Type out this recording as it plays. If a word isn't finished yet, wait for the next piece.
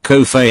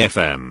Kofe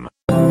FM.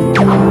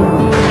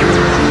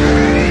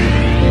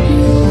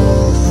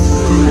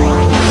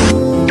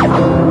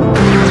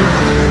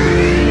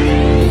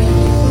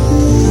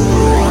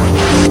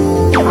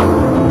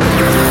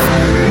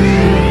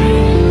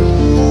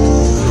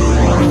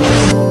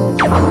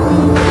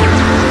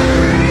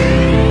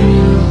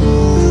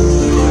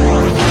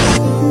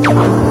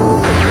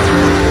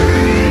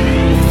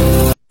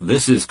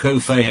 This is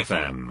Kofe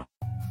FM.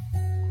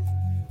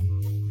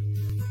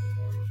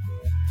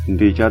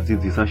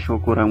 Ndichadzidzisa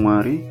shoko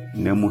raMwari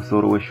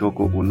nemusoro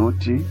weshoko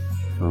unoti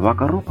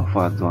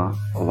vakaropafadzwa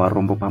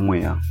varombo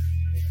pamweya.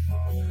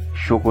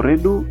 Shoko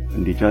redu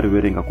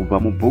ndichariverenga kubva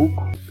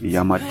mubhuku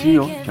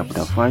yaMatiyo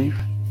chapter 5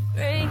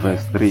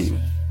 verse 3.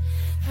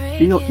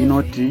 Iyo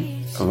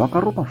inoti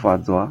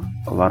vakaropafadzwa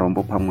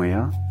varombo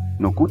pamweya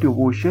nokuti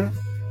ushe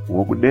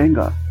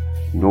hwokudenga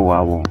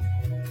ndohwavo.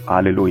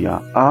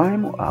 Hallelujah.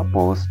 I'm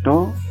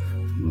Apostle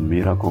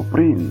Miracle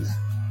Prince.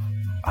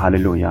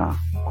 Hallelujah.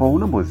 Ko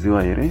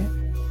unomboziva here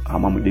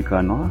hama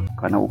mudikanwa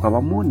kana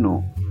ukava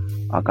munhu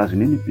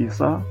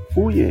akazvininipisa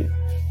uye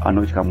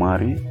anotya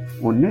Mwari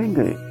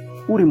unenge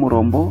uri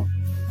murombo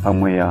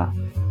pamweya,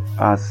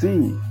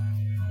 asi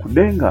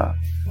kudenga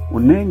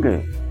unenge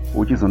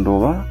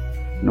uchizondova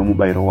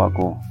nomubayiro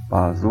wako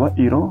pazuva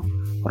iro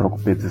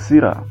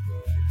rokupedzisira.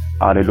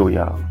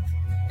 Haleluya.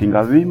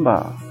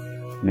 Tingavimba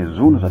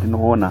nezvinhu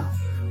zvatinoona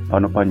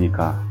pano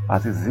panyika,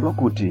 asi ziva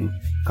kuti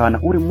kana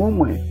uri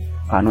mumwe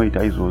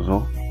anoita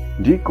izvozvo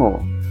ndiko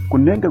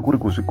kunenge kuri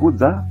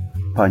kuzvikudza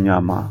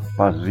panyama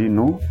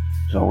pazvinhu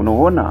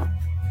zvaunoona.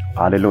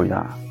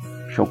 Haleluya.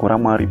 Shoko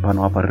raMwari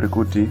pano apa riri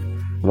kuti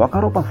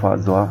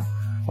vakaropafadzwa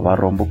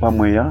varombo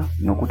pamweya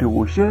nokuti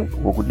ushe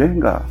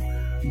hwokudenga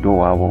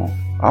ndohwavo.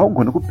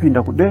 Haugoni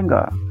kupinda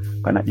kudenga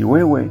kana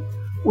iwewe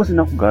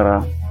usina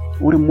kugara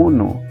uri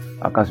munhu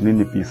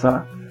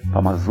akazvininipisa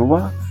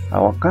pamazuva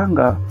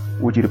awakanga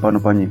uchiri pano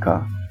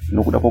panyika,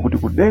 nokuda kwokuti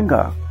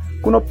kudenga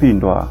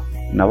kunopindwa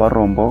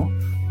navarombo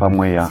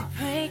pamweya.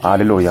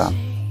 Haleluya.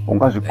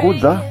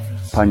 Ungazvikudza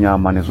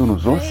panyama nezvinhu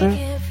zvose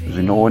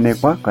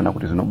zvinoonekwa kana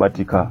kuti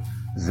zvinobatika.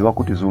 Ziva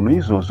kuti zvinhu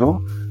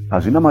izvozvo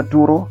hazvina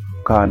maturo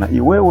kana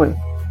iwewe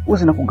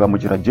usina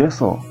kugamuchira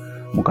Jesu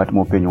mukati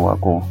muupenyu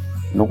hwako,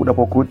 nokuda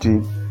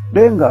kwokuti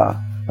denga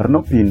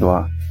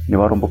rinopindwa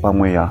nevarombo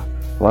pamweya.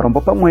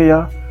 Varombo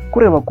pamweya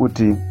kureva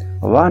kuti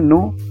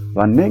vanhu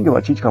vanenge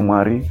vachitya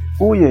Mwari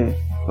uye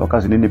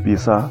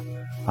vakazvininipisa.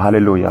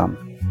 Haleluya.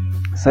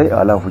 Say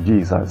I love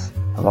Jesus.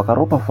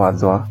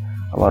 Vakaropafadzwa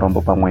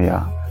varombo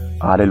pamweya.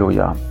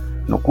 Haleluya.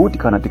 Nokuti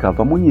kana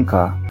tikabva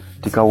munyika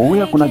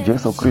tikauya kuna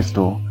Jesu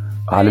Kristu,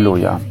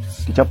 haleluya,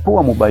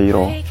 tichapuwa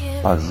mubayiro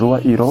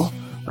pazuva iro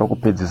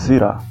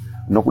rokupedzisira,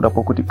 nokuda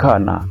kwokuti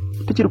kana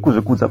tichiri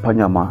kuzvikudza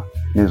panyama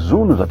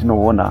nezvinhu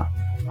zvatinoona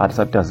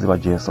hatisati taziva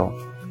Jesu,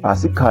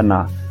 asi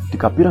kana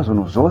tikapira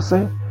zvinhu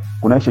zvose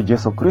kuna Ishe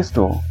Jesu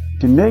Kristu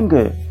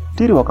tinenge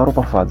tiri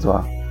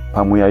vakaropafadzwa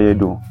pamweya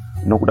yedu,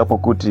 nokuda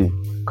kwokuti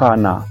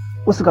kana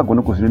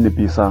usingagoni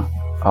kuzvininipisa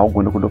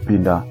haugoni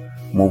kundopinda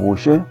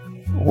muvushe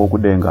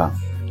hwokudenga,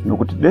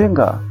 nokuti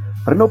denga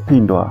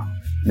rinopindwa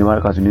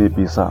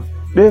nevakazvininipisa.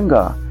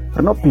 Denga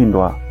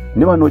rinopindwa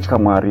nevanotya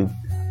Mwari.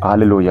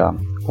 Haleluya.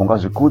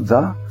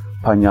 Ungazvikudza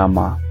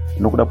panyama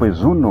nokuda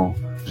kwezvinhu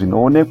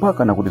zvinoonekwa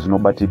kana kuti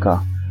zvinobatika.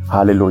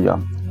 Haleluya.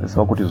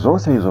 Ziva kuti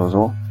zvose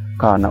izvozvo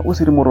kana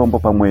usiri murombo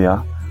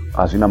pamweya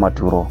hazvina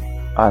maturo,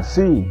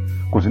 asi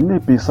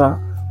kuzvininipisa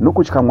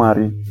nokutya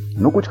Mwari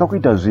nokutya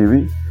kuita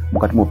zvivi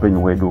mukati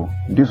muupenyu hwedu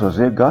ndizvo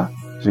zvega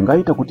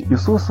zvingaita kuti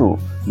isusu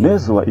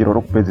nezuva iro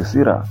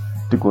rokupedzisira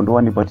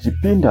tigondowanikwa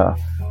tichipinda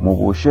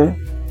muvushe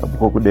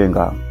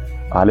hwokudenga.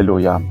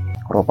 Haleluya.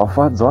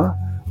 Ropafadzwa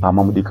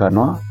hama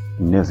mudikanwa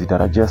nezita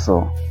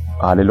raJesu.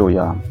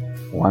 Haleluya.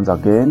 Once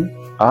again,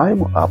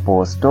 I'm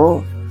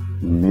Apostle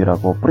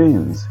Miracle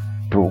Prince.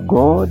 To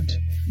God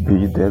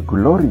be the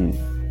glory.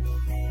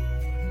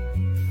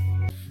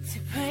 To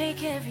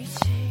break every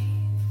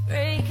chain,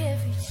 break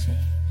every chain,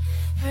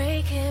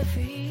 break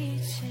every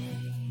chain.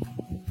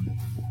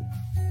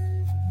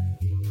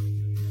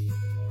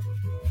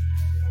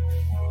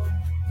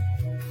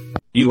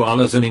 You are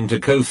listening to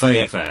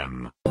Kofe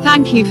FM.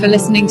 Thank you for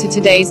listening to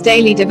today's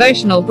daily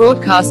devotional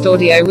broadcast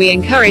audio. We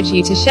encourage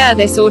you to share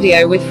this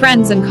audio with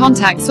friends and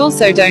contacts.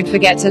 Also, don't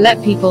forget to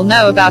let people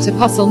know about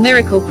Apostle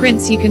Miracle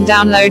Prince. You can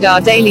download our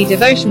daily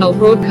devotional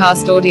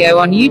broadcast audio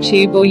on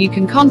YouTube, or you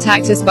can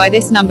contact us by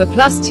this number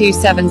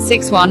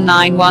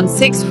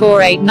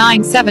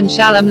 +27619164897.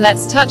 Shalom.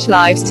 Let's touch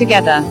lives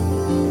together.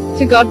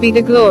 To God be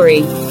the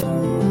glory.